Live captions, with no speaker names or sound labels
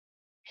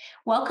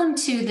Welcome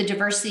to the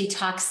Diversity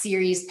Talk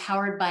series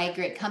powered by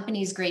Great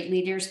Companies, Great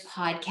Leaders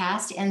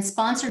podcast and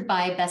sponsored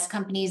by Best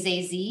Companies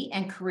AZ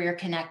and Career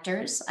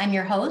Connectors. I'm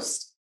your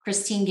host,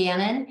 Christine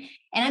Gannon,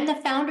 and I'm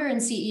the founder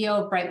and CEO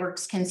of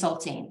Brightworks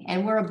Consulting.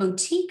 And we're a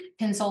boutique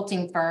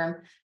consulting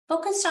firm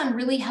focused on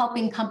really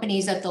helping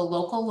companies at the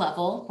local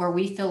level where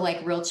we feel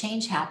like real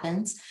change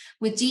happens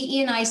with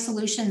DE&I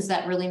solutions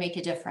that really make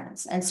a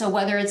difference. And so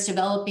whether it's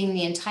developing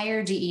the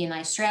entire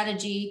DE&I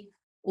strategy,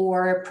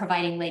 or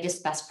providing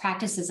latest best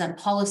practices and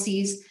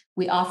policies,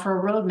 we offer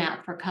a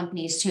roadmap for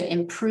companies to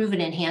improve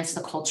and enhance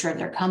the culture of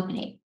their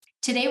company.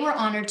 Today, we're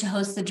honored to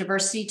host the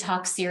Diversity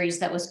Talk series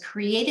that was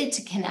created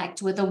to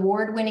connect with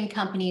award-winning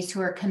companies who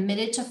are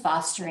committed to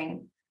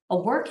fostering a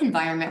work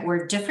environment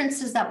where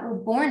differences that we're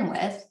born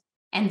with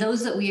and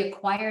those that we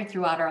acquire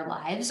throughout our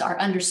lives are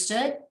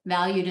understood,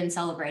 valued, and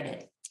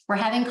celebrated. We're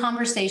having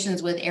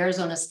conversations with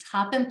Arizona's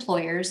top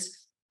employers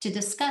to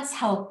discuss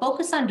how a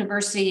focus on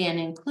diversity and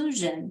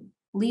inclusion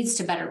leads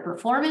to better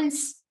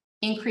performance,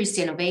 increased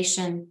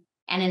innovation,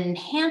 and an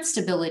enhanced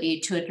ability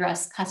to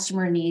address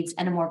customer needs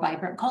and a more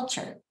vibrant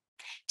culture.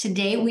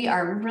 Today, we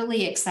are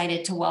really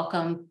excited to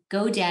welcome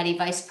GoDaddy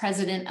Vice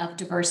President of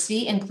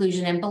Diversity,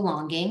 Inclusion, and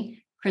Belonging,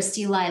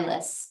 Kristy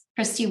Lilas.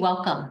 Kristy,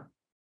 welcome.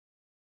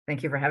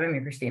 Thank you for having me,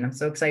 Christine. I'm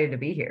so excited to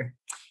be here.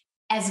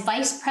 As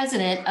Vice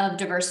President of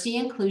Diversity,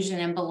 Inclusion,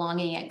 and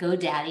Belonging at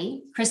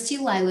GoDaddy, Kristy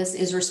Lilas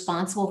is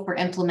responsible for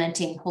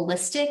implementing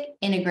holistic,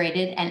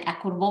 integrated, and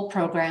equitable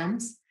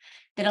programs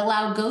that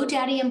allow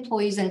GoDaddy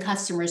employees and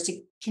customers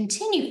to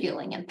continue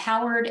feeling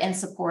empowered and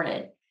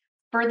supported,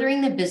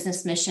 furthering the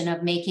business mission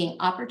of making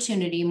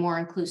opportunity more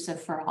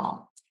inclusive for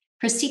all.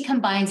 Kristy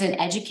combines an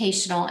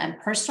educational and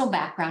personal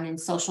background in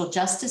social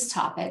justice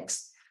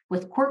topics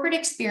with corporate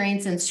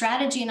experience in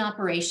strategy and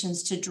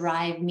operations to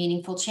drive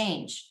meaningful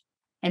change.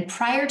 And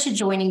prior to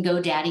joining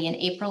GoDaddy in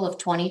April of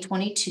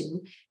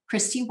 2022,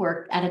 Kristy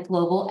worked at a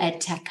global ed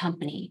tech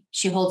company.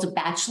 She holds a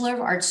Bachelor of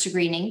Arts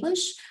degree in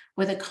English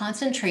with a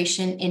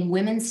concentration in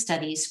women's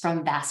studies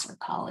from Vassar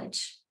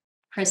College.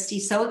 Kristy,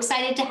 so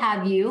excited to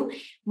have you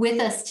with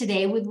us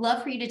today. We'd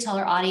love for you to tell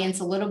our audience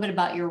a little bit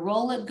about your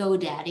role at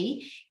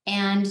GoDaddy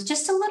and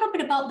just a little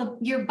bit about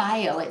your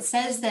bio. It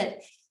says that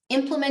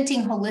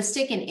implementing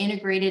holistic and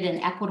integrated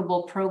and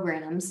equitable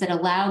programs that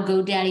allow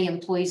GoDaddy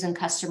employees and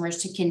customers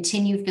to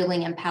continue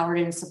feeling empowered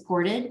and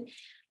supported.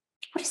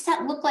 What does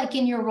that look like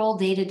in your role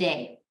day to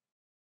day?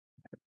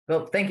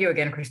 Well, thank you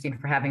again, Christine,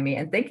 for having me.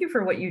 And thank you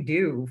for what you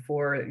do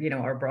for,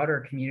 our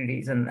broader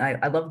communities. And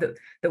I love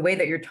the way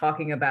that you're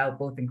talking about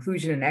both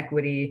inclusion and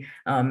equity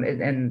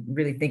and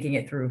really thinking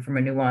it through from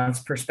a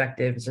nuanced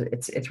perspective. So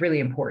it's really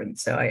important.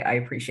 So I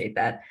appreciate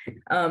that.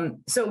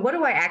 So what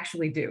do I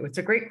actually do? It's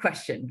a great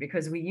question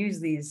because we use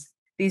these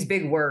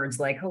big words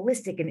like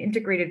holistic and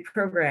integrated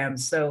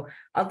programs. So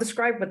I'll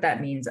describe what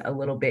that means a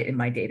little bit in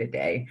my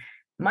day-to-day.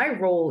 My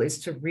role is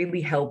to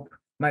really help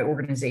my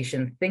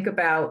organization think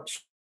about,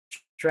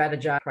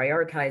 strategize,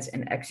 prioritize,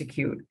 and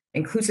execute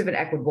inclusive and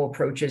equitable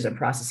approaches and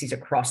processes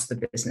across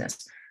the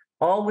business,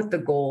 all with the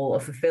goal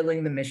of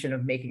fulfilling the mission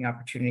of making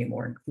opportunity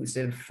more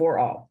inclusive for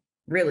all,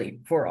 really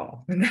for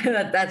all.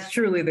 That's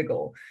truly the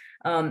goal.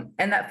 And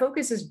that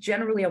focus is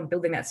generally on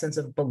building that sense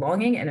of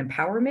belonging and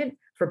empowerment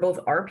for both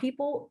our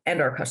people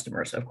and our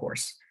customers, of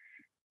course.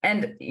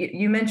 And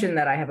you mentioned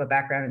that I have a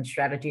background in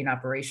strategy and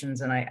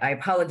operations, and I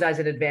apologize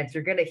in advance.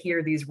 You're going to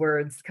hear these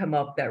words come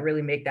up that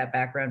really make that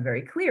background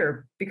very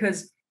clear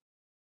because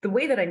the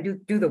way that I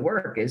do the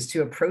work is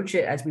to approach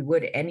it as we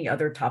would any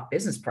other top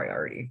business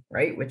priority,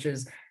 right? Which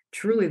is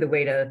truly the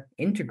way to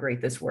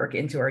integrate this work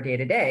into our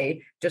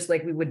day-to-day, just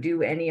like we would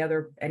do any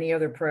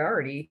other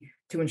priority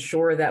to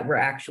ensure that we're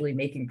actually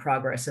making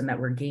progress and that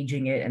we're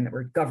gauging it and that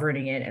we're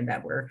governing it and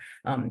that we're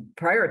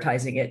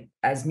prioritizing it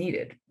as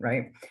needed,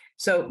 right?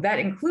 So that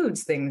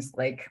includes things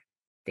like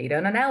data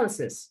and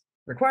analysis,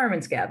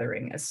 requirements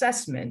gathering,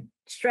 assessment,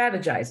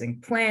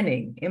 strategizing,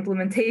 planning,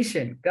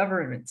 implementation,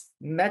 governance,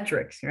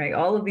 metrics, right?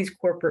 All of these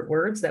corporate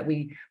words that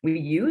we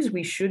use,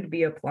 we should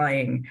be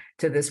applying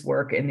to this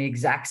work in the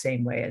exact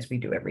same way as we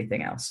do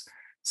everything else.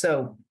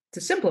 So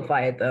to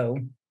simplify it though,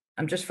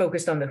 I'm just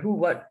focused on the who,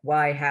 what,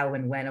 why, how,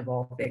 and when of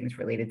all things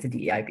related to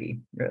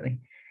DEIB, really.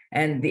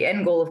 And the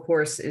end goal, of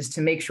course, is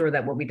to make sure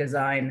that what we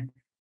design,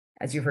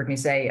 as you've heard me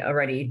say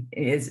already,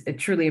 is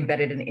truly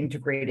embedded and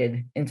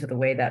integrated into the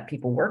way that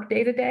people work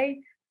day to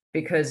day,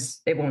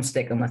 because it won't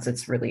stick unless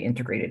it's really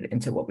integrated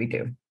into what we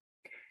do.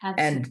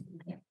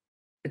 Absolutely.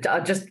 And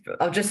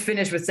I'll just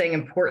finish with saying,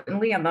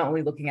 importantly, I'm not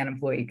only looking at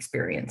employee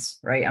experience,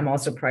 right? I'm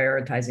also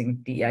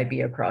prioritizing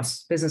DEIB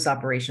across business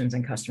operations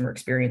and customer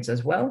experience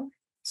as well.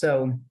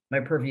 So my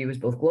purview is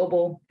both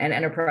global and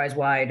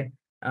enterprise-wide,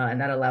 and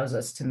that allows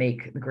us to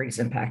make the greatest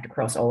impact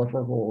across all of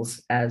our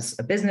roles as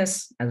a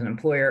business, as an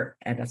employer,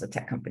 and as a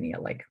tech company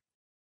alike.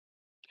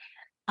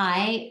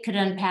 I could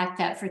unpack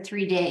that for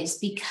 3 days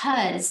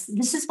because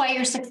this is why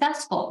you're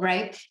successful,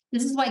 right?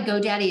 This is why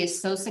GoDaddy is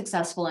so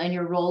successful and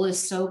your role is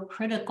so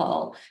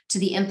critical to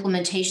the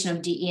implementation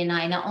of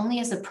DE&I, not only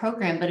as a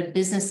program, but a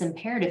business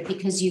imperative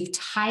because you've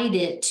tied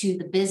it to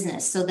the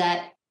business so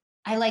that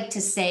I like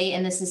to say,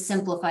 and this is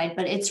simplified,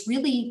 but it's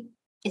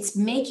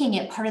making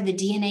it part of the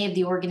DNA of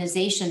the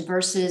organization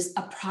versus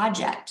a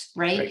project,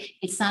 right?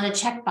 It's not a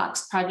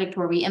checkbox project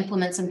where we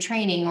implement some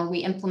training or we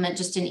implement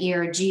just an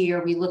ERG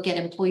or we look at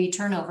employee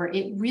turnover.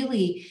 It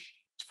really,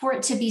 for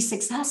it to be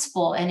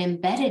successful and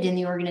embedded in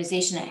the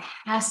organization, it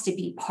has to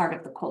be part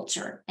of the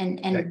culture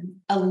and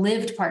a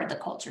lived part of the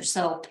culture.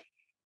 So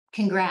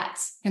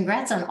congrats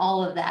on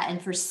all of that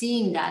and for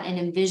seeing that and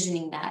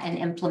envisioning that and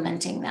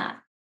implementing that.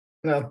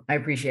 Well, I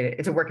appreciate it.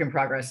 It's a work in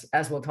progress,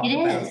 as we'll talk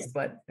about,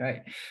 but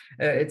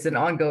it's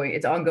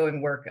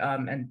ongoing work.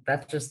 And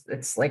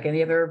it's like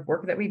any other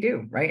work that we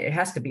do, right? It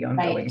has to be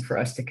ongoing for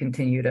us to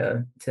continue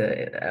to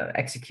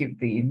execute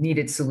the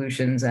needed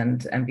solutions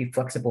and be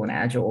flexible and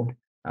agile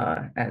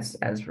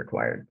as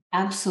required.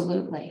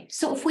 Absolutely.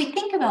 So if we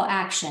think about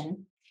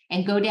action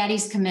and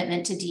GoDaddy's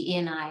commitment to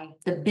DE&I,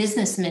 the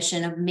business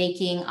mission of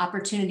making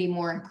opportunity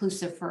more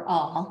inclusive for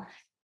all,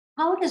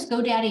 how does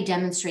GoDaddy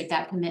demonstrate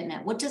that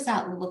commitment? What does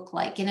that look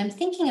like? And I'm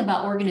thinking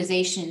about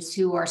organizations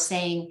who are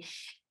saying,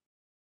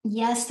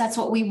 yes, that's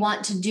what we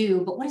want to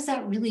do, but what does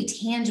that really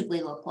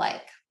tangibly look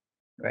like?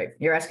 Right.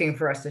 You're asking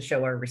for us to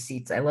show our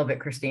receipts. I love it,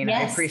 Christine.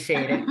 Yes. I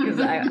appreciate it because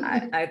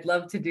I'd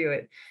love to do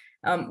it.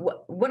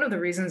 One of the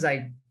reasons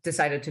I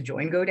decided to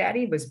join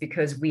GoDaddy was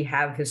because we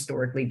have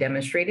historically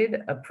demonstrated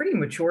a pretty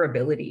mature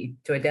ability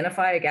to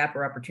identify a gap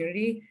or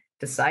opportunity,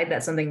 decide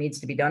that something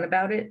needs to be done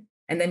about it,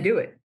 and then do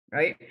it.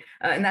 Right.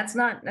 And that's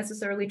not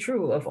necessarily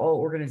true of all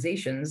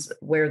organizations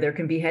where there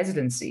can be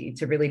hesitancy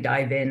to really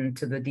dive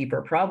into the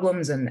deeper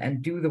problems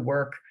and do the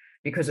work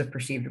because of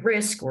perceived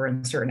risk or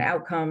uncertain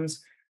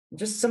outcomes,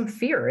 just some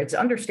fear. It's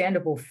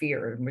understandable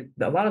fear.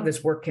 A lot of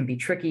this work can be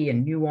tricky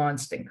and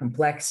nuanced and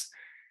complex.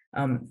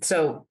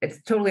 So it's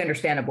totally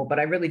understandable, but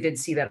I really did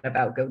see that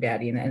about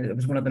GoDaddy. And it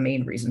was one of the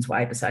main reasons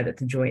why I decided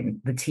to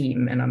join the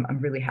team. And I'm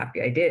really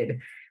happy I did.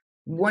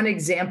 One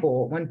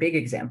big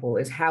example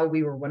is how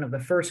we were one of the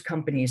first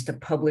companies to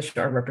publish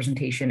our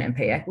representation and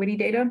pay equity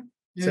data.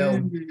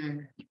 So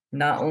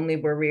not only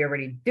were we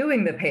already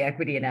doing the pay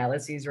equity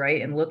analyses,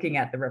 right, and looking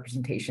at the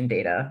representation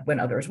data when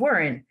others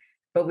weren't,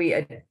 but we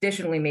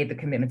additionally made the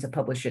commitment to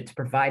publish it to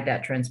provide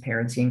that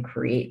transparency and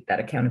create that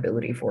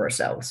accountability for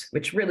ourselves,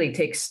 which really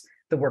takes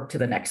the work to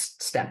the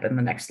next step and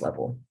the next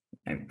level.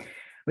 Okay.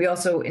 We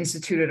also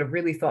instituted a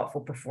really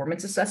thoughtful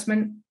performance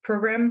assessment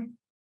program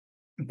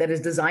that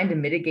is designed to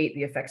mitigate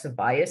the effects of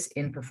bias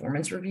in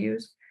performance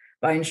reviews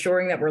by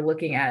ensuring that we're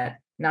looking at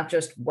not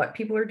just what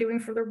people are doing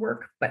for their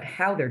work, but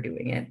how they're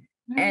doing it,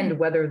 and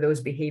whether those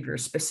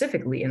behaviors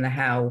specifically in the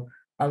how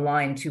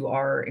align to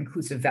our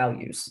inclusive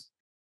values.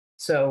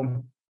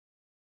 So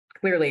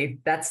clearly,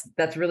 that's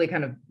really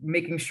kind of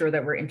making sure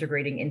that we're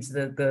integrating into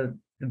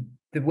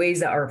the ways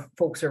that our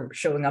folks are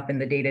showing up in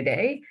the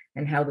day-to-day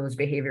and how those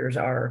behaviors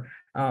are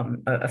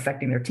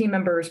affecting their team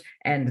members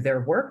and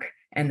their work.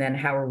 And then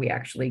how are we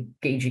actually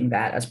gauging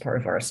that as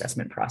part of our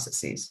assessment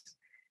processes?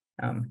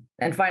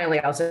 And finally,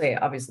 I'll say,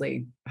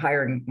 obviously,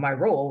 hiring my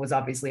role was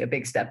obviously a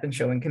big step in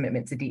showing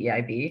commitment to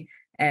DEIB.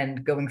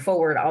 And going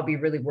forward, I'll be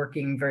really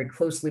working very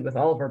closely with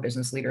all of our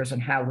business leaders on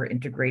how we're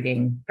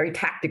integrating very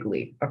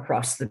tactically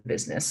across the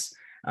business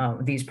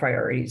these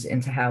priorities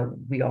into how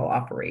we all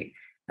operate.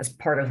 As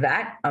part of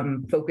that,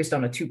 I'm focused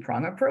on a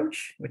two-prong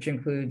approach, which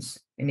includes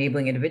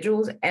enabling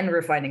individuals and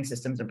refining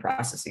systems and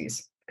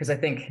processes. Because I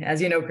think,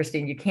 as you know,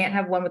 Christine, you can't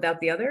have one without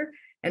the other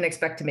and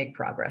expect to make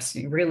progress.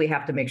 You really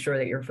have to make sure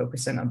that you're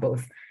focusing on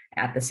both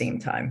at the same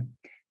time.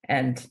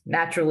 And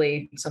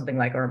naturally, something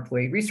like our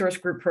employee resource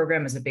group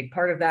program is a big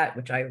part of that,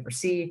 which I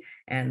oversee.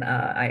 And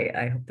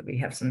I hope that we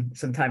have some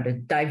time to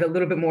dive a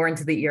little bit more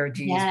into the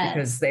ERGs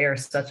because they are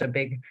such a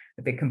big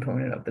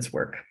component of this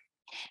work.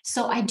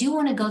 So I do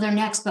want to go there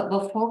next, but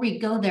before we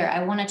go there,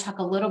 I want to talk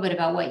a little bit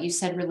about what you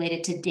said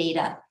related to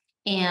data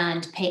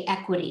and pay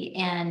equity.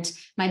 And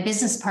my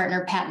business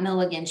partner, Pat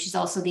Milligan, she's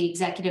also the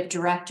executive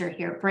director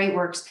here at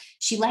Brightworks.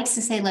 She likes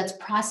to say, let's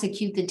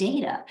prosecute the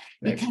data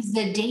because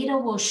the data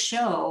will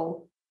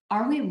show,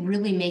 are we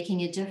really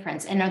making a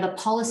difference? And are the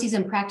policies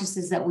and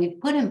practices that we've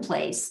put in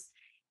place,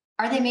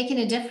 are they making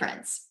a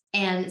difference?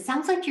 And it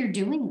sounds like you're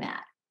doing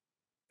that.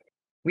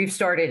 We've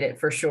started it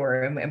for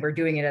sure, and we're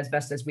doing it as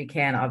best as we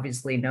can,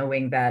 obviously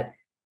knowing that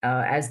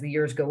as the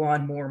years go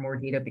on, more and more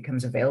data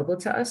becomes available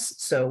to us.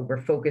 So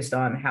we're focused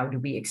on how do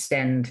we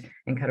extend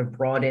and kind of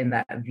broaden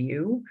that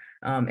view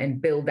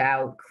and build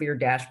out clear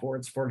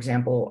dashboards, for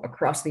example,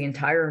 across the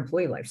entire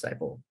employee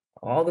lifecycle,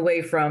 all the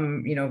way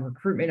from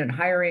recruitment and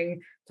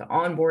hiring to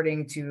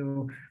onboarding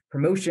to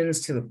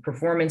promotions to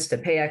performance to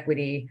pay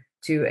equity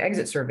to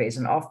exit surveys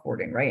and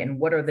offboarding, right? And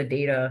what are the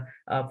data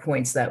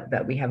points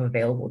that we have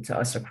available to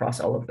us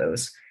across all of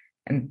those?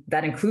 And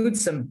that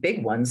includes some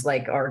big ones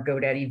like our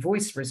GoDaddy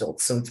voice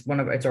results. So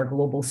it's our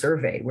global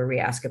survey where we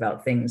ask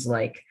about things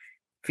like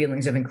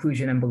feelings of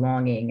inclusion and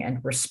belonging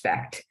and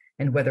respect,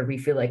 and whether we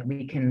feel like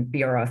we can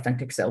be our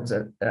authentic selves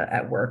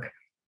at work.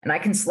 And I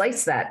can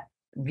slice that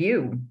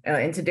view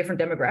into different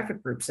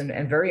demographic groups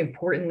and very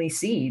importantly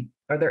see,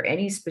 are there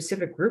any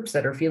specific groups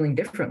that are feeling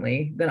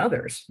differently than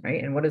others,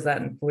 right? And what does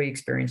that employee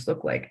experience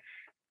look like?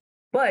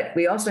 But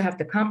we also have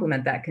to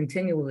complement that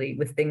continually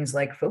with things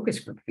like focus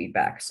group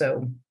feedback.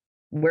 So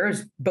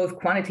where's both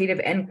quantitative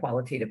and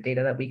qualitative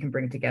data that we can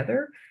bring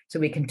together so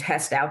we can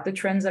test out the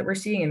trends that we're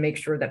seeing and make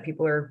sure that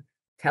people are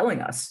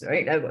telling us,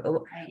 right?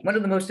 One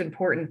of the most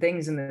important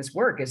things in this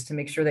work is to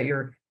make sure that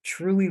you're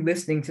truly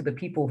listening to the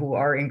people who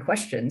are in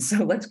question.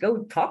 So let's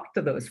go talk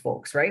to those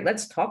folks, right?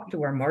 Let's talk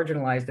to our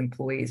marginalized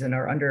employees and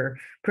our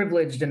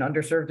underprivileged and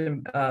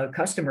underserved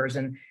customers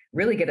and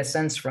really get a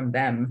sense from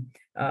them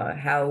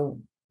how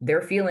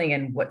they're feeling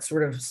and what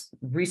sort of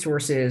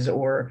resources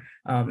or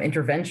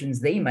interventions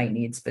they might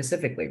need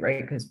specifically,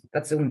 right? Because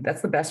that's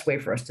the best way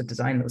for us to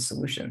design those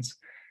solutions.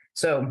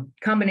 So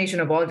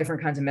combination of all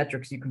different kinds of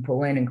metrics you can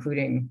pull in,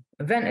 including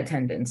event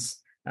attendance,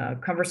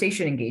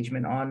 conversation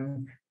engagement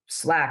on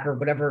Slack or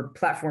whatever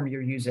platform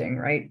you're using,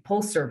 right?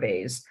 Pulse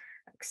surveys,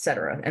 et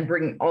cetera, and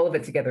bring all of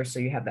it together so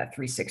you have that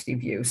 360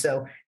 view.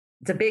 So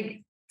it's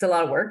a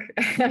lot of work,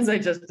 as I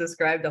just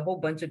described, a whole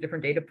bunch of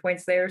different data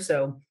points there.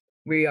 So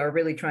we are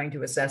really trying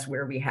to assess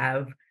where we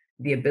have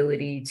the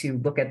ability to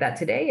look at that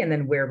today, and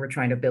then where we're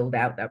trying to build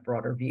out that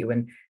broader view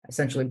and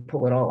essentially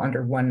pull it all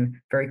under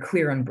one very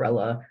clear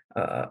umbrella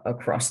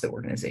across the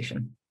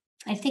organization.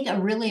 I think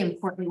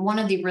one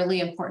of the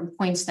really important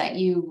points that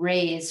you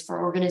raise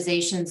for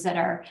organizations that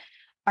are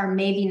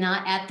maybe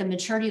not at the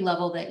maturity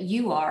level that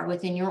you are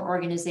within your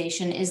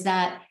organization is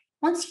that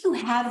once you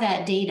have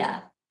that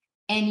data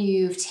and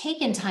you've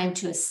taken time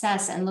to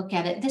assess and look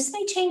at it, this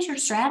may change your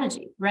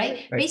strategy,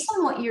 right? Based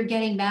on what you're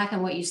getting back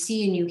and what you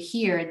see and you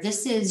hear,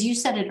 you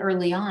said it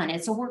early on,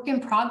 it's a work in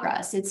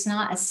progress. It's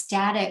not a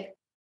static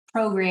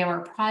program or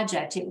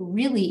project. It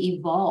really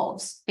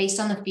evolves based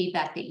on the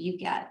feedback that you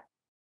get.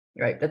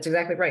 Right. That's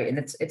exactly right. And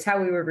it's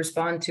how we would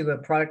respond to a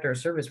product or a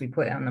service we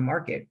put out in the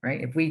market,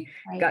 right? If we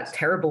got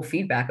terrible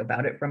feedback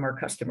about it from our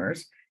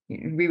customers,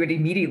 we would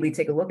immediately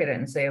take a look at it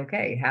and say,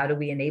 okay, how do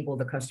we enable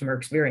the customer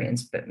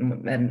experience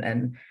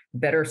and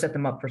better set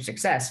them up for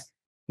success?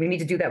 We need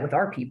to do that with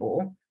our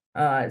people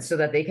so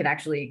that they can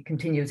actually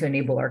continue to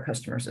enable our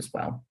customers as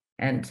well,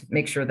 and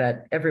make sure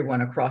that everyone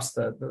across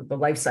the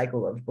life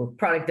cycle of both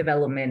product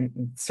development,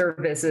 and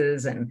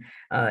services, and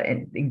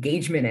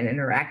engagement and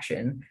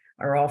interaction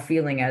are all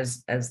feeling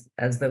as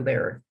though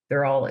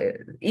they're all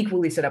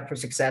equally set up for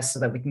success, so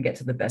that we can get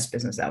to the best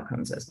business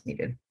outcomes as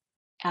needed.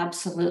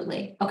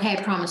 Absolutely. Okay,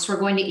 I promise we're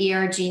going to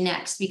ERG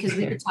next, because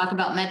we could talk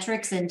about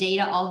metrics and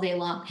data all day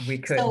long. We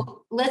could.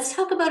 So let's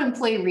talk about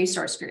employee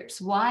resource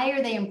groups. Why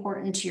are they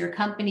important to your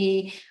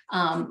company?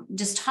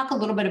 Just talk a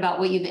little bit about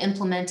what you've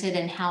implemented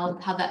and how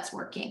that's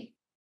working.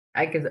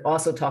 I could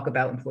also talk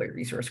about employee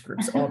resource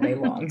groups all day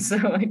long. So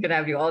I could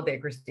have you all day,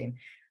 Christine.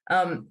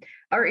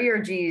 Our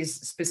ERGs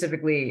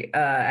specifically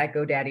at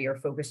GoDaddy are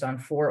focused on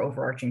 4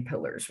 overarching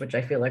pillars, which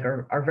I feel like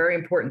are very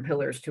important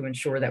pillars to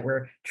ensure that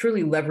we're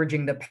truly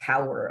leveraging the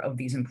power of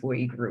these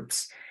employee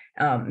groups.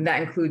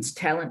 That includes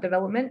talent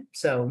development.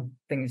 So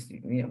things,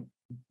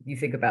 you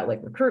think about like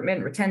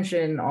recruitment,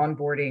 retention,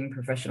 onboarding,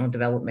 professional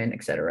development,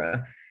 et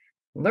cetera.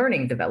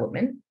 Learning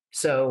development.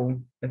 So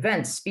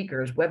events,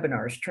 speakers,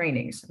 webinars,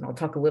 trainings. And I'll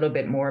talk a little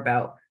bit more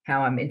about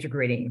how I'm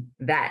integrating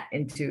that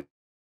into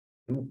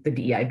the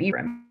DEIB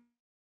realm.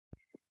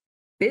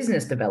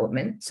 Business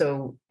development.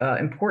 So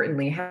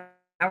importantly, how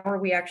are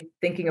we actually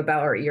thinking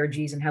about our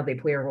ERGs and how they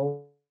play a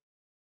role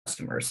in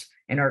customers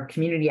and our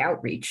community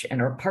outreach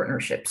and our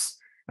partnerships,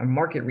 our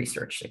market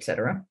research, et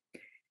cetera.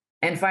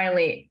 And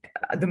finally,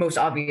 the most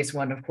obvious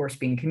one, of course,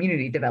 being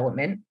community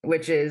development,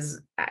 which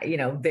is,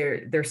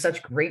 they're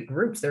such great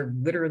groups. They're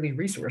literally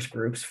resource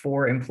groups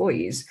for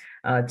employees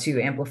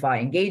to amplify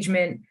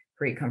engagement,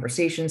 create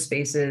conversation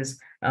spaces,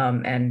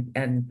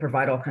 and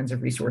provide all kinds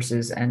of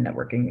resources and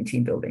networking and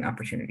team building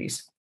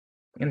opportunities.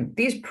 And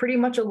these pretty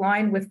much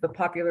align with the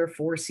popular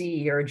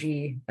 4C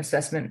ERG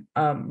assessment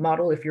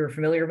model, if you're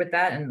familiar with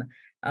that.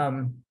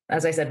 And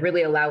as I said,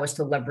 really allow us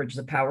to leverage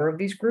the power of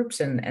these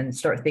groups and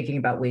start thinking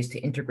about ways to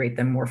integrate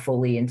them more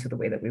fully into the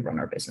way that we run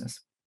our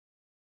business.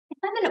 If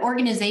I'm an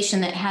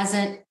organization that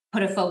hasn't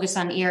put a focus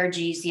on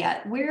ERGs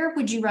yet, where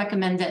would you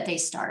recommend that they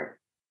start?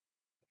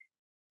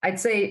 I'd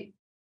say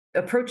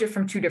approach it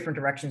from 2 different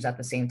directions at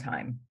the same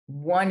time.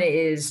 One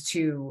is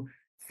to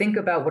think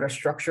about what a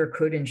structure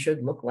could and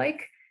should look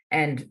like,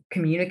 and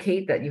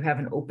communicate that you have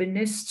an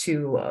openness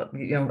to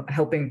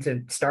helping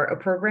to start a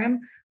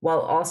program, while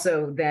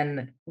also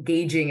then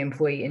gauging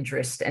employee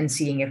interest and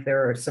seeing if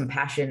there are some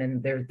passion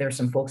and there's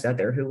some folks out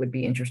there who would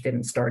be interested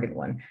in starting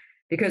one.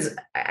 Because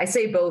I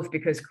say both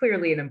because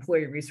clearly an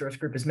employee resource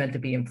group is meant to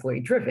be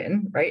employee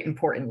driven, right?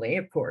 Importantly,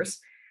 of course,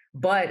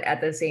 but at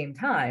the same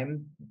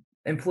time,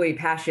 employee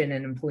passion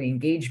and employee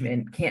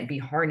engagement can't be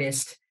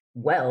harnessed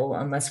well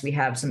unless we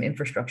have some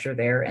infrastructure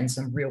there and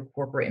some real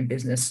corporate and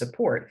business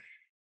support.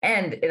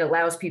 And it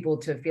allows people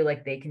to feel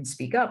like they can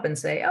speak up and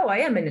say, oh, I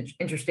am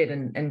interested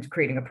in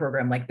creating a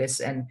program like this.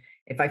 And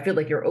if I feel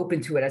like you're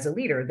open to it as a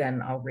leader, then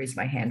I'll raise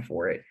my hand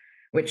for it,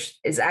 which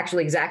is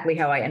actually exactly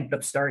how I ended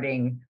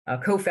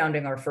up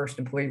co-founding our first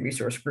employee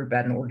resource group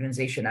at an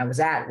organization I was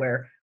at,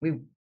 where we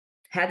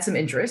had some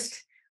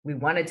interest. we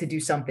wanted to do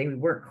something. We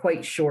weren't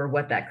quite sure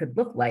what that could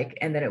look like.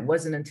 And then it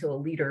wasn't until a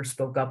leader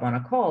spoke up on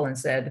a call and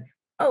said,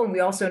 oh, and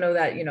we also know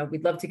that,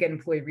 we'd love to get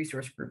employee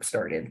resource groups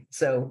started.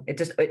 So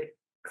it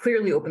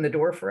clearly opened the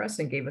door for us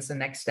and gave us a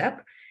next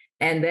step.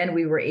 And then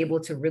we were able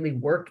to really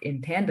work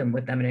in tandem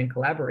with them and in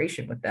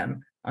collaboration with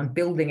them on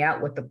building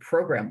out what the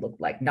program looked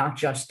like, not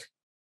just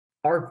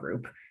our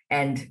group.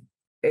 And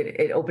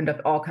it opened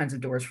up all kinds of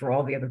doors for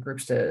all the other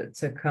groups to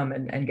come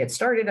and get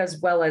started,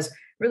 as well as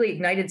really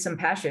ignited some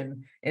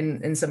passion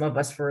in some of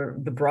us for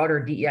the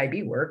broader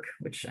DEIB work,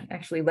 which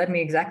actually led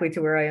me exactly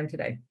to where I am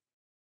today.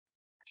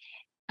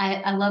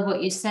 I love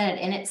what you said.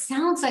 And it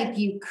sounds like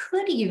you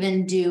could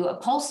even do a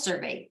pulse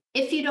survey.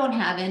 If you don't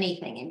have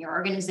anything in your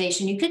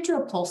organization, you could do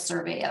a pulse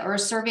survey or a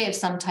survey of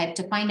some type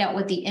to find out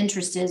what the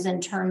interest is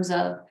in terms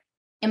of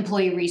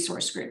employee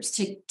resource groups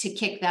to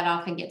kick that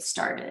off and get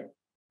started.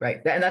 Right.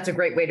 And that's a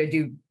great way to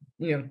do,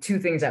 two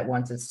things at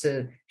once. It's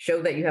to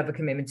show that you have a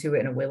commitment to it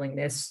and a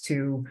willingness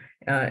to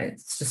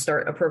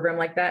start a program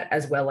like that,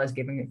 as well as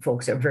giving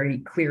folks a very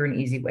clear and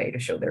easy way to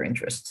show their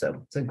interest.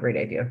 So it's a great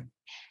idea.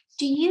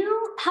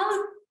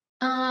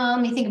 Let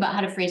me think about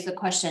how to phrase the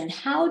question.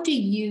 How do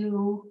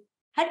you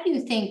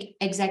think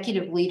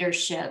executive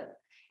leadership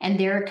and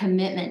their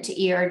commitment to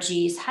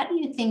ERGs, how do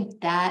you think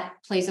that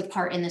plays a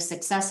part in the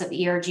success of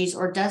ERGs,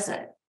 or does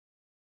it?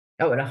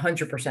 Oh, it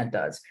 100%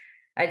 does.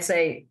 I'd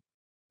say,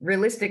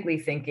 realistically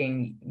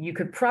thinking, you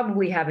could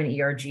probably have an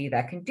ERG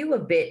that can do a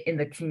bit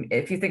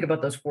if you think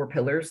about those 4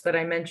 pillars that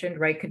I mentioned,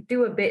 right, could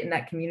do a bit in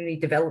that community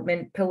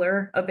development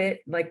pillar a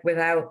bit, like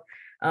without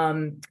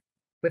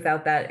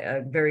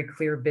that very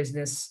clear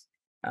business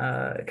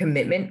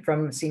commitment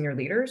from senior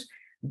leaders.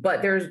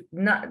 But there's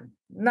not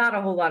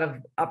a whole lot of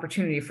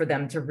opportunity for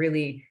them to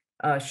really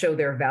show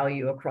their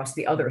value across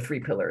the other 3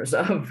 pillars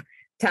of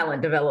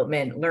talent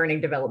development, learning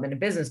development, and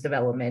business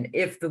development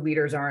if the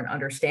leaders aren't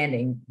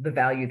understanding the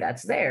value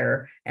that's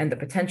there and the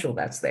potential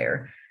that's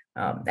there.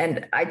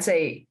 And I'd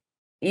say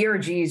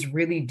ERGs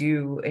really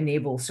do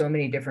enable so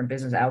many different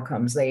business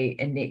outcomes. They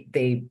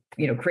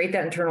create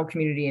that internal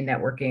community and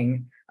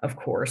networking, of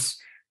course.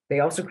 They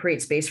also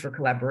create space for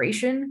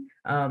collaboration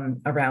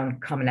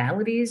around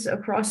commonalities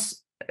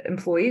across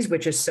employees,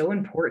 which is so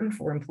important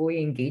for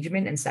employee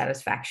engagement and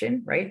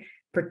satisfaction, right?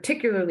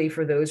 Particularly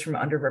for those from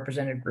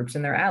underrepresented groups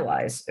and their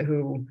allies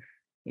who,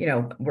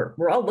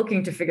 we're all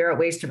looking to figure out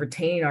ways to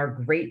retain our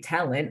great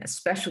talent,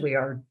 especially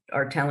our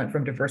talent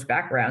from diverse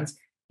backgrounds.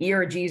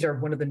 ERGs are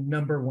one of the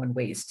number one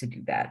ways to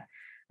do that.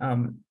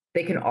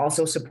 They can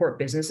also support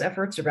business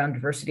efforts around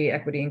diversity,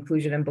 equity,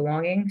 inclusion, and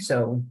belonging.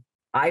 So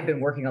I've been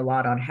working a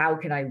lot on how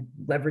can I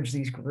leverage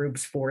these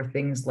groups for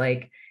things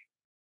like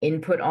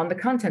input on the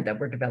content that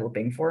we're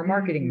developing for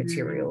marketing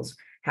materials.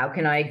 How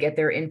can I get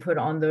their input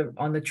on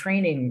the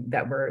training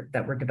that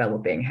we're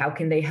developing? How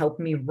can they help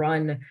me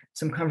run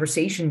some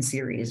conversation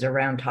series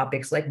around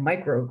topics like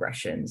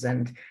microaggressions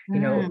and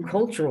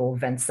cultural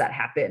events that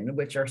happen,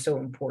 which are so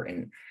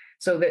important?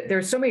 So that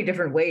there's so many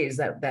different ways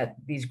that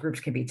these groups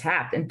can be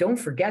tapped. And don't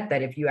forget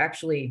that if you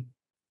actually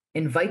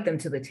invite them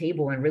to the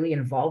table and really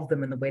involve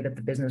them in the way that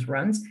the business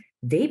runs,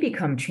 they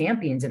become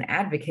champions and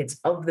advocates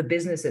of the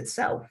business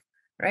itself,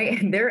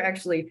 right? And they're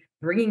actually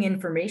bringing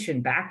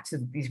information back to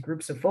these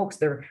groups of folks.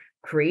 They're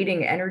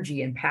creating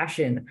energy and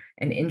passion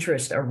and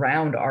interest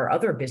around our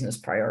other business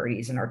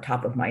priorities and our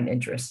top of mind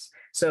interests.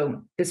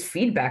 So this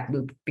feedback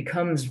loop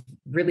becomes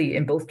really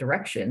in both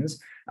directions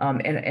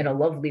in a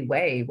lovely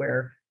way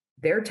where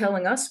they're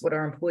telling us what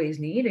our employees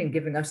need and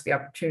giving us the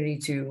opportunity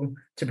to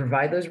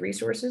provide those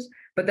resources.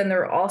 But then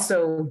they're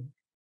also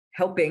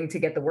helping to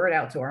get the word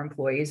out to our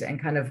employees and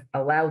kind of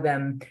allow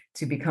them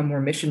to become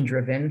more mission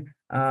driven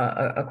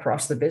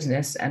across the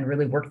business and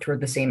really work toward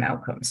the same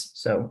outcomes.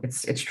 So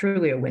it's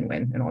truly a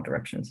win-win in all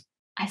directions.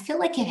 I feel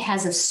like it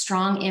has a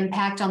strong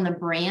impact on the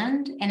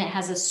brand and it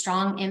has a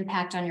strong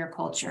impact on your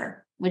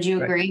culture. Would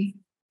you agree?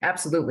 Right.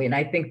 Absolutely. And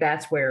I think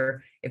that's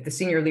where if the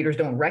senior leaders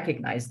don't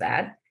recognize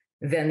that,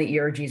 then the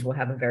ERGs will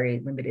have a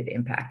very limited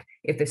impact.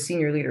 If the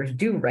senior leaders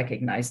do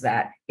recognize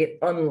that, it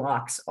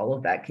unlocks all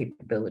of that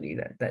capability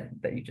that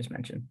you just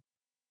mentioned.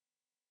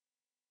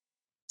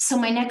 So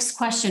my next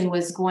question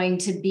was going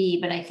to be,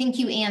 but I think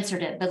you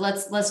answered it, but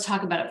let's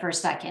talk about it for a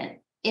second.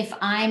 If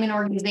I'm an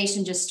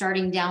organization just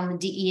starting down the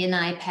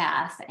DE&I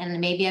path,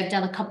 and maybe I've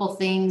done a couple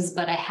things,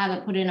 but I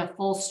haven't put in a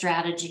full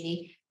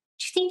strategy,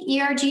 do you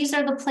think ERGs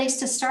are the place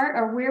to start,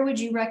 or where would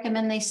you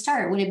recommend they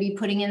start? Would it be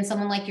putting in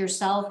someone like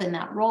yourself in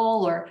that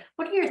role, or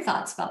what are your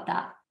thoughts about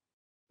that?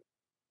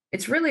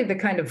 It's really the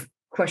kind of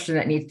question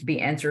that needs to be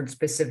answered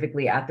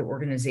specifically at the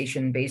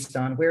organization based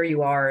on where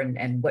you are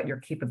and what your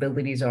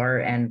capabilities are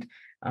and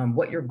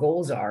what your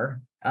goals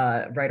are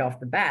right off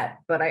the bat.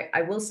 But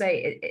I will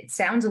say it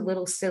sounds a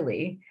little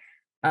silly,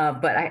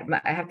 but I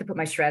have to put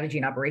my strategy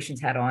and operations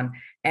hat on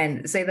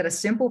and say that a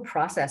simple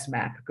process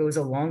map goes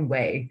a long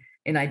way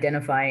in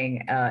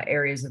identifying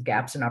areas of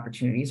gaps and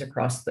opportunities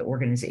across the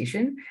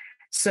organization.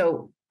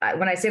 So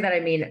when I say that, I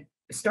mean,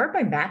 start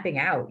by mapping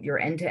out your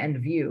end-to-end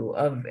view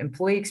of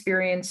employee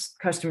experience,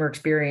 customer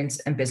experience,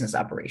 and business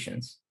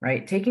operations,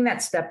 right? Taking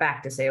that step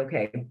back to say,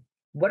 okay,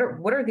 what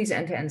are these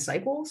end-to-end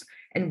cycles,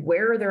 and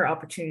where are there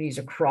opportunities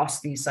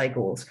across these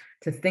cycles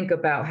to think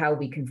about how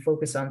we can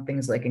focus on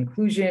things like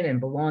inclusion and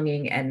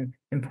belonging, and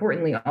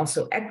importantly,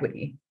 also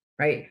equity,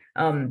 right?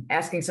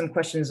 Asking some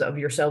questions of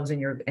yourselves and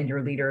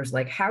your leaders,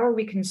 like how are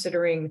we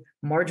considering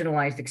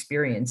marginalized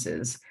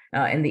experiences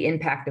and the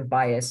impact of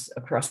bias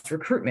across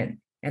recruitment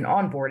and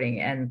onboarding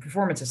and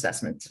performance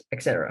assessments,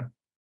 et cetera?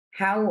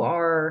 How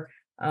are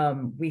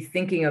we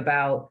thinking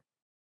about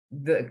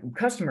the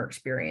customer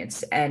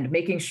experience and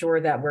making sure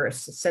that we're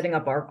setting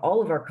up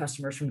all of our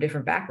customers from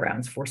different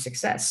backgrounds for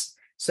success?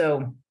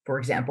 So, for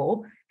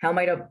example, how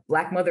might a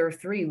Black mother of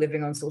three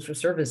living on social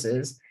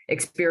services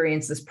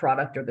experience this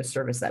product or the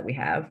service that we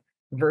have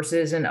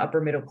versus an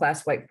upper middle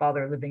class white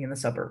father living in the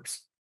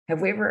suburbs?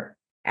 Have we ever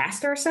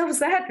asked ourselves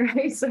that,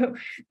 right? So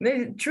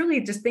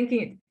truly just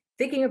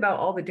thinking about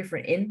all the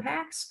different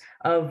impacts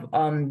of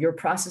your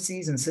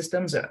processes and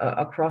systems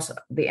across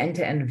the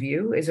end-to-end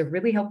view is a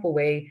really helpful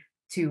way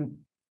to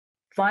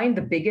find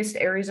the biggest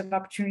areas of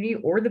opportunity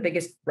or the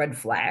biggest red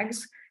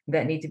flags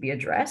that need to be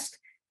addressed,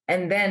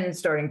 and then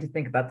starting to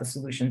think about the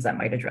solutions that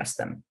might address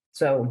them.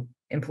 So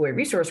employee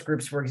resource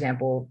groups, for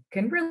example,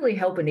 can really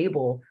help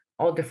enable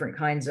all different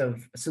kinds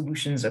of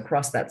solutions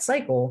across that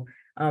cycle.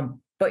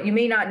 But you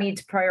may not need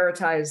to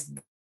prioritize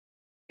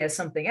as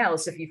something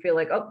else if you feel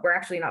like, oh, we're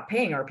actually not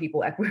paying our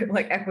people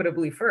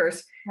equitably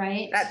first.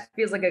 Right. That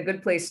feels like a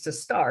good place to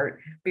start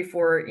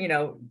before,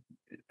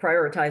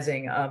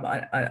 prioritizing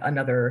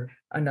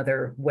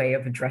another way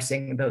of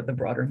addressing the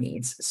broader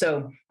needs.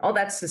 So all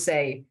that's to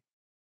say,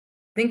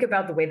 think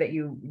about the way that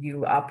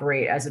you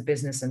operate as a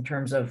business in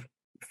terms of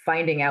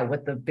finding out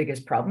what the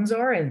biggest problems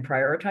are and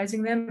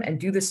prioritizing them, and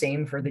do the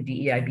same for the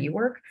DEIB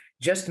work.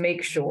 Just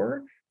make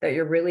sure that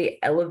you're really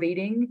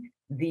elevating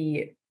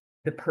the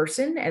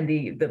person and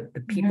the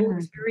people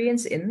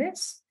experience in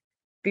this,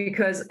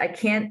 because I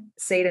can't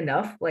say it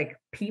enough, like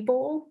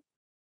people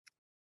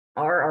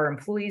are our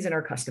employees and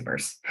our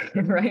customers,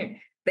 right?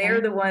 They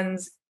are the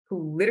ones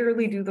who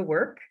literally do the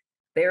work.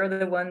 They are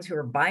the ones who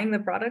are buying the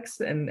products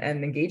and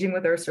engaging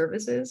with our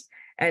services.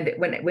 And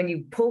when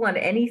you pull on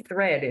any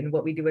thread in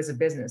what we do as a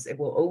business, it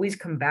will always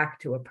come back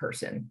to a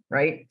person,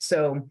 right?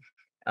 So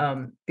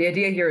the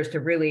idea here is to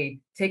really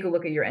take a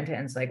look at your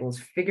end-to-end cycles,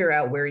 figure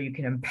out where you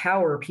can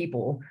empower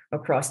people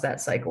across that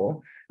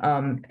cycle,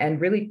 and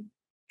really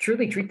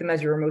truly treat them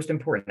as your most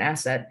important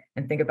asset,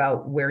 and think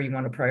about where you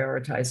want to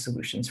prioritize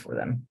solutions for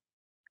them.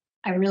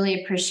 I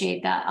really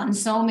appreciate that on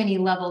so many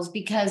levels,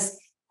 because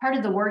part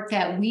of the work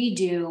that we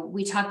do,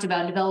 we talked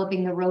about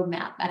developing the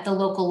roadmap at the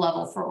local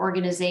level for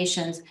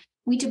organizations.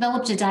 We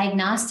developed a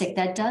diagnostic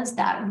that does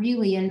that,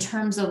 really, in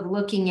terms of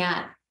looking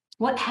at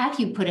what have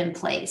you put in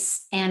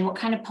place and what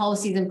kind of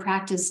policies and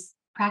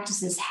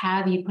practices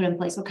have you put in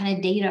place? What kind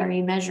of data are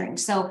you measuring?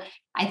 So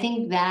I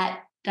think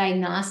that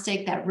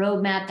diagnostic, that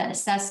roadmap, that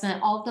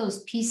assessment, all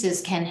those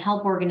pieces can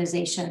help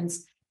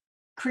organizations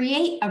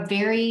create a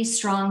very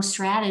strong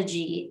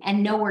strategy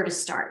and know where to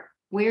start.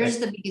 Where's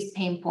the biggest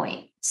pain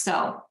point?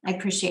 So I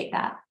appreciate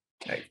that.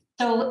 Right.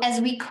 So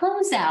as we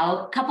close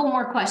out, a couple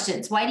more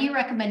questions. Why do you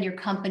recommend your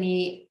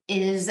company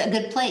is a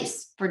good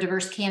place for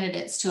diverse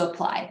candidates to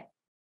apply?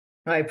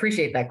 I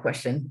appreciate that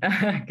question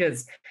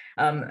because,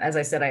 as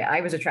I said,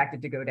 I was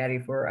attracted to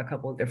GoDaddy for a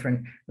couple of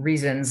different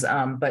reasons,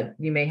 but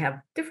you may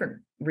have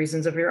different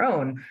reasons of your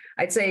own.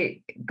 I'd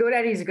say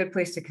GoDaddy is a good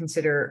place to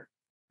consider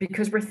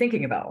because we're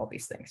thinking about all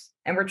these things,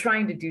 and we're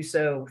trying to do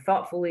so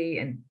thoughtfully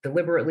and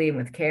deliberately and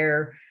with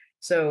care.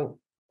 So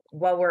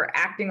while we're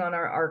acting on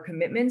our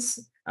commitments,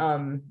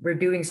 we're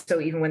doing so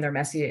even when they're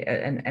messy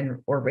and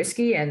or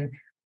risky, and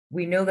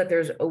we know that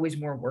there's always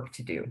more work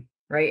to do.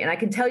 Right. And I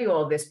can tell you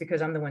all this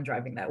because I'm the one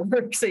driving that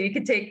work. So you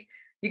can take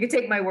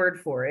my word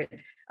for it.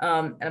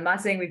 And I'm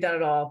not saying we've done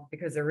it all,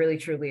 because there really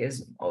truly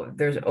is.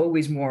 There's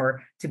always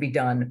more to be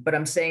done. But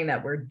I'm saying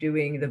that we're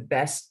doing the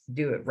best to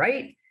do it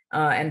right,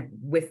 and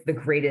with the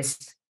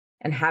greatest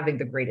and having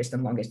the greatest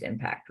and longest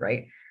impact.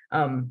 Right.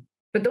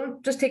 But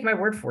don't just take my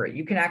word for it.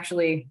 You can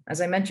actually, as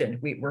I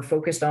mentioned, we're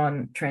focused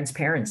on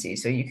transparency.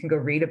 So you can go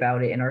read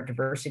about it in our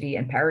diversity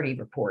and parity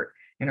report,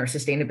 in our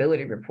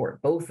sustainability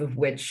report, both of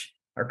which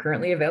are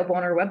currently available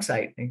on our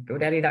website at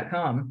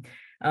GoDaddy.com.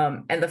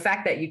 And the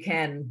fact that you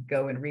can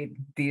go and read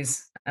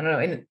these, I don't know,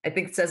 and I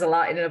think it says a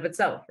lot in and of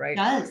itself, right? It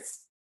does.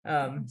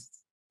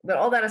 But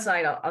all that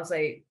aside, I'll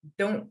say,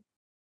 don't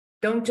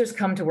just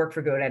come to work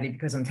for GoDaddy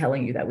because I'm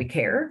telling you that we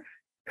care.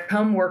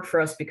 Come work for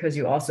us because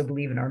you also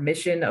believe in our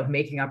mission of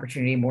making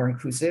opportunity more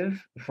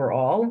inclusive for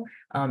all,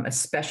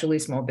 especially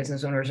small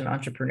business owners and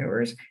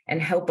entrepreneurs,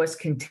 and help us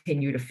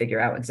continue to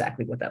figure out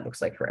exactly what that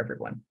looks like for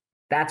everyone.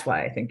 That's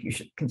why I think you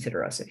should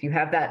consider us. If you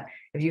have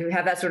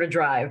that sort of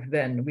drive,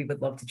 then we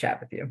would love to chat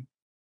with you.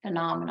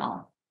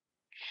 Phenomenal.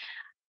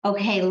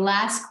 Okay,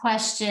 last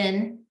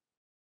question.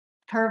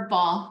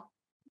 Curveball.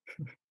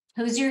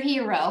 Who's your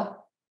hero?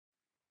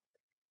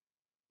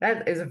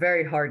 That is a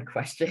very hard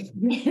question.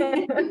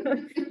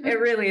 It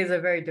really is a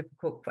very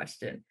difficult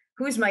question.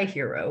 Who's my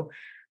hero?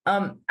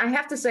 I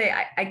have to say,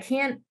 I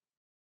can't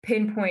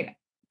pinpoint a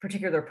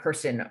particular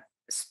person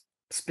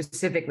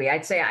specifically.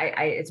 I'd say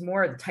it's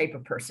more the type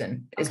of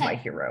person is my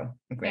hero.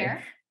 Okay.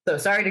 Fair. So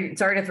sorry to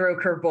throw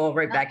a curveball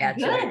right back at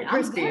you,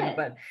 Christine,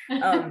 but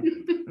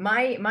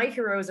my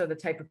heroes are the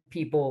type of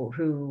people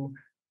who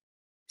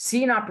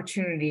see an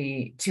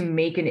opportunity to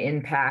make an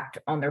impact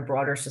on their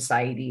broader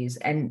societies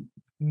and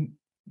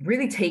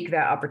really take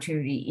that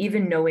opportunity,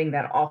 even knowing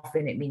that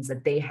often it means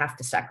that they have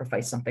to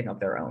sacrifice something of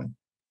their own.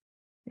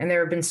 And there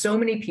have been so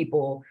many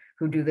people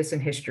who do this in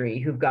history,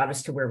 who've got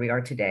us to where we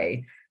are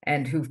today,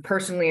 and who've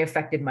personally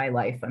affected my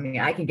life. I mean,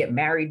 I can get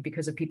married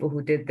because of people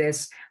who did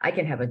this. I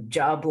can have a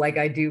job like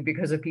I do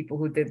because of people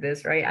who did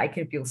this, right? I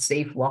can feel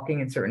safe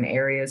walking in certain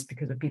areas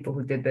because of people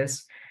who did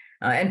this.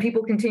 And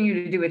people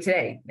continue to do it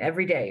today,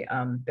 every day.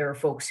 There are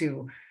folks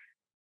who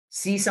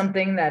see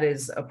something that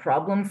is a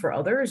problem for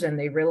others, and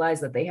they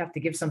realize that they have to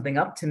give something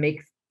up to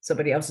make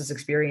somebody else's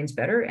experience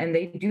better, and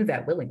they do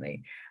that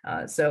willingly.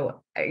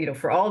 So,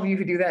 for all of you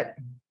who do that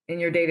in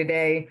your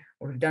day-to-day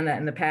or have done that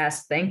in the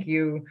past, thank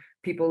you.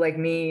 People like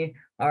me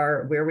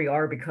are where we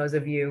are because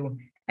of you.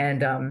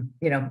 And,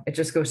 it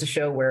just goes to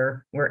show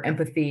where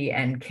empathy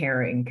and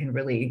caring can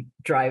really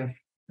drive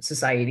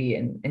society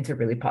into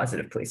really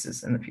positive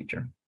places in the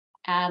future.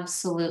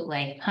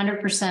 Absolutely.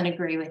 100%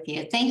 agree with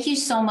you. Thank you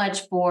so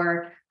much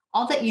for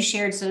all that you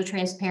shared so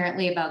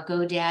transparently about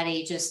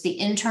GoDaddy, just the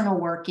internal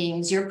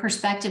workings, your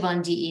perspective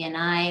on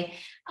DE&I,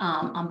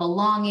 on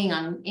belonging,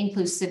 on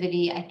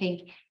inclusivity. I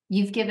think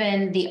you've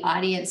given the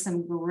audience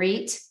some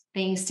great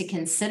things to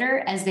consider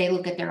as they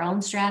look at their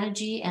own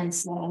strategy. And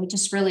so we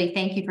just really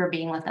thank you for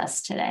being with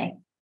us today.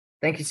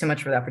 Thank you so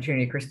much for the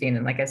opportunity, Christine.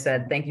 And like I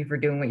said, thank you for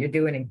doing what you're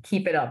doing, and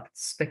keep it up.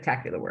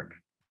 Spectacular work.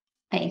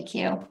 Thank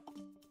you.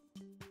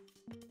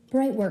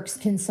 Brightworks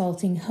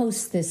Consulting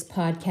hosts this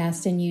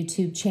podcast and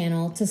YouTube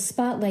channel to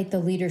spotlight the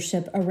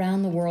leadership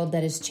around the world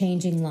that is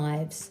changing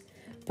lives.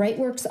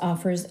 Brightworks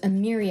offers a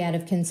myriad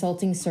of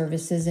consulting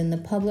services in the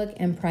public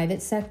and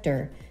private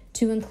sector,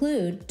 to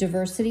include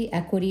diversity,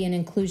 equity, and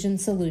inclusion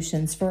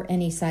solutions for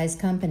any size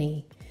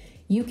company.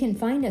 You can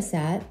find us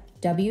at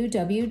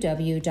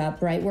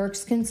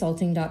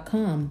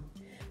www.brightworksconsulting.com.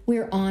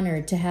 We're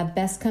honored to have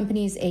Best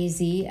Companies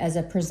AZ as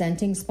a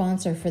presenting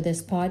sponsor for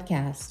this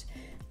podcast.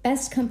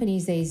 Best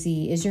Companies AZ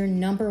is your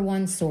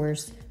 #1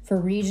 source for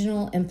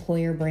regional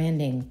employer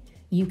branding.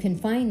 You can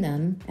find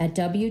them at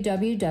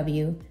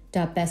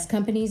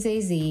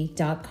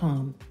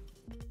www.bestcompaniesaz.com.